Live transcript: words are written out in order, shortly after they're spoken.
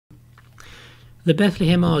The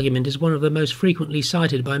Bethlehem argument is one of the most frequently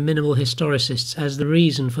cited by minimal historicists as the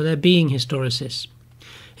reason for their being historicists.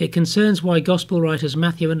 It concerns why Gospel writers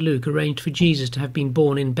Matthew and Luke arranged for Jesus to have been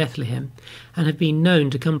born in Bethlehem and have been known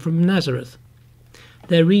to come from Nazareth.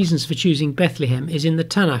 Their reasons for choosing Bethlehem is in the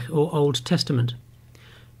Tanakh or Old Testament.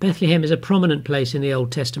 Bethlehem is a prominent place in the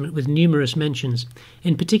Old Testament with numerous mentions.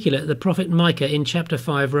 In particular, the prophet Micah in chapter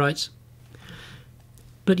 5 writes,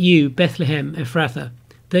 "But you, Bethlehem Ephrathah,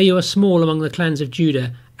 though you are small among the clans of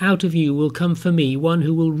Judah, out of you will come for me one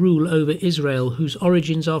who will rule over Israel, whose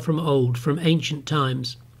origins are from old, from ancient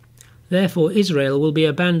times. Therefore Israel will be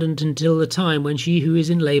abandoned until the time when she who is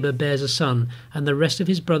in labour bears a son, and the rest of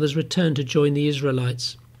his brothers return to join the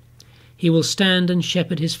Israelites. He will stand and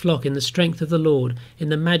shepherd his flock in the strength of the Lord, in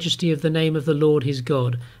the majesty of the name of the Lord his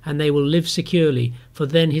God, and they will live securely, for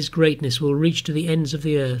then his greatness will reach to the ends of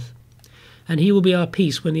the earth. And he will be our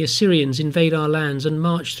peace when the Assyrians invade our lands and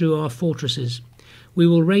march through our fortresses. We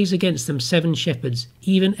will raise against them 7 shepherds,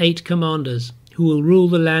 even 8 commanders, who will rule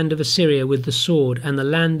the land of Assyria with the sword, and the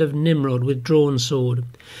land of Nimrod with drawn sword.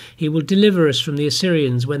 He will deliver us from the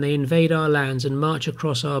Assyrians when they invade our lands and march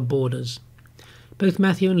across our borders." Both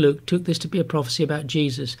Matthew and Luke took this to be a prophecy about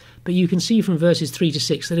Jesus, but you can see from verses 3 to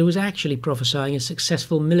 6 that it was actually prophesying a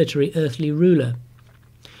successful military earthly ruler.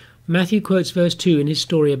 Matthew quotes verse 2 in his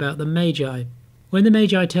story about the Magi. When the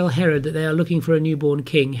Magi tell Herod that they are looking for a newborn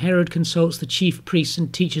king, Herod consults the chief priests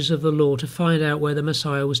and teachers of the law to find out where the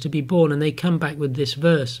Messiah was to be born, and they come back with this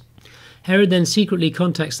verse. Herod then secretly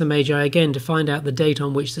contacts the Magi again to find out the date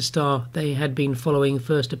on which the star they had been following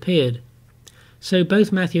first appeared. So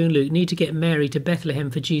both Matthew and Luke need to get Mary to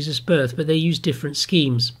Bethlehem for Jesus' birth, but they use different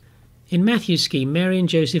schemes. In Matthew's scheme, Mary and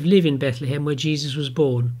Joseph live in Bethlehem where Jesus was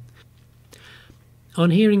born.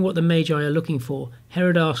 On hearing what the Magi are looking for,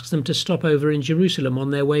 Herod asks them to stop over in Jerusalem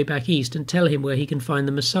on their way back east and tell him where he can find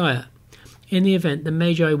the Messiah. In the event, the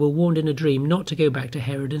Magi were warned in a dream not to go back to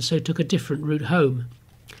Herod and so took a different route home.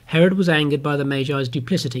 Herod was angered by the Magi's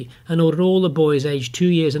duplicity and ordered all the boys aged 2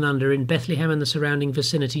 years and under in Bethlehem and the surrounding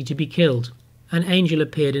vicinity to be killed. An angel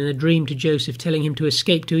appeared in a dream to Joseph telling him to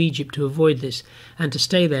escape to Egypt to avoid this and to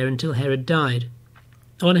stay there until Herod died.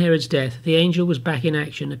 On Herod's death, the angel was back in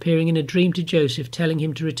action, appearing in a dream to Joseph telling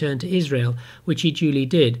him to return to Israel, which he duly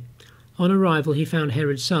did. On arrival, he found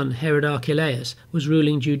Herod's son, Herod Archelaus, was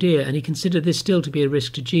ruling Judea, and he considered this still to be a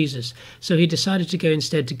risk to Jesus, so he decided to go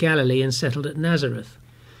instead to Galilee and settled at Nazareth.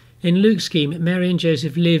 In Luke's scheme, Mary and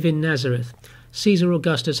Joseph live in Nazareth. Caesar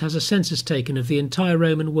Augustus has a census taken of the entire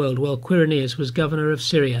Roman world while Quirinius was governor of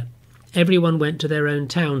Syria. Everyone went to their own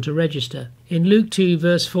town to register. In Luke 2,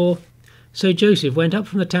 verse 4, "So Joseph went up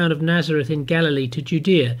from the town of Nazareth in Galilee to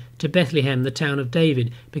Judea, to Bethlehem, the town of David,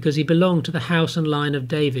 because he belonged to the house and line of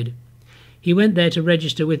David. He went there to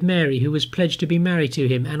register with Mary, who was pledged to be married to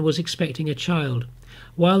him and was expecting a child.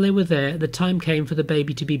 While they were there, the time came for the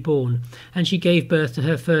baby to be born, and she gave birth to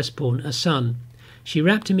her firstborn, a son. She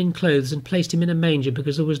wrapped him in clothes and placed him in a manger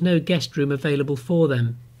because there was no guest room available for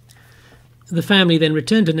them." The family then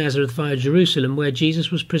returned to Nazareth via Jerusalem, where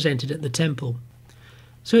Jesus was presented at the temple.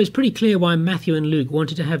 So it's pretty clear why Matthew and Luke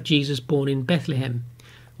wanted to have Jesus born in Bethlehem.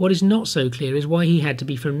 What is not so clear is why he had to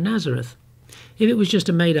be from Nazareth. If it was just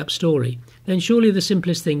a made-up story, then surely the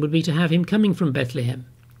simplest thing would be to have him coming from Bethlehem.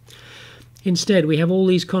 Instead, we have all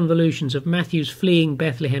these convolutions of Matthew's fleeing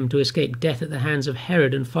Bethlehem to escape death at the hands of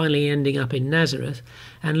Herod and finally ending up in Nazareth,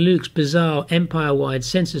 and Luke's bizarre empire-wide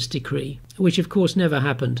census decree, which of course never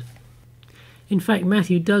happened. In fact,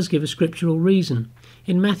 Matthew does give a scriptural reason.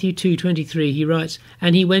 In Matthew 2:23 he writes,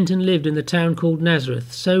 "And he went and lived in the town called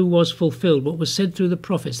Nazareth. So was fulfilled what was said through the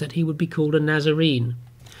prophets that he would be called a Nazarene."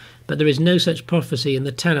 But there is no such prophecy in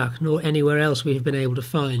the Tanakh nor anywhere else we have been able to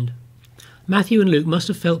find. Matthew and Luke must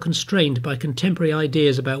have felt constrained by contemporary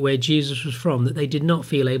ideas about where Jesus was from that they did not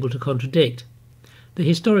feel able to contradict. The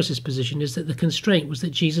historicist position is that the constraint was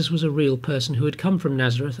that Jesus was a real person who had come from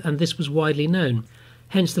Nazareth, and this was widely known.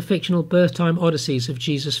 Hence the fictional birth-time odysseys of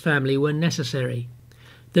Jesus' family were necessary.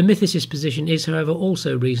 The mythicist position is, however,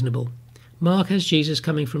 also reasonable. Mark has Jesus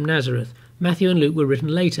coming from Nazareth. Matthew and Luke were written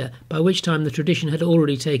later, by which time the tradition had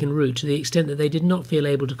already taken root to the extent that they did not feel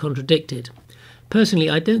able to contradict it. Personally,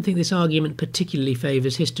 I don't think this argument particularly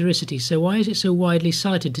favours historicity, so why is it so widely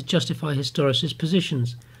cited to justify historicist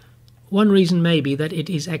positions? One reason may be that it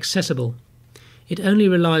is accessible. It only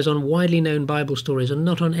relies on widely known Bible stories and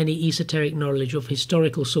not on any esoteric knowledge of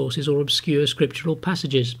historical sources or obscure scriptural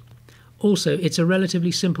passages. Also, it's a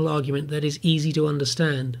relatively simple argument that is easy to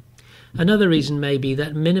understand. Another reason may be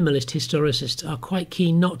that minimalist historicists are quite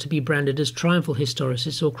keen not to be branded as triumphal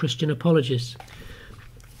historicists or Christian apologists.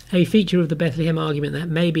 A feature of the Bethlehem argument that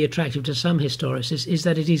may be attractive to some historicists is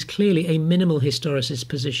that it is clearly a minimal historicist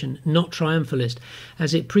position, not triumphalist,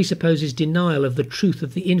 as it presupposes denial of the truth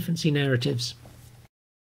of the infancy narratives.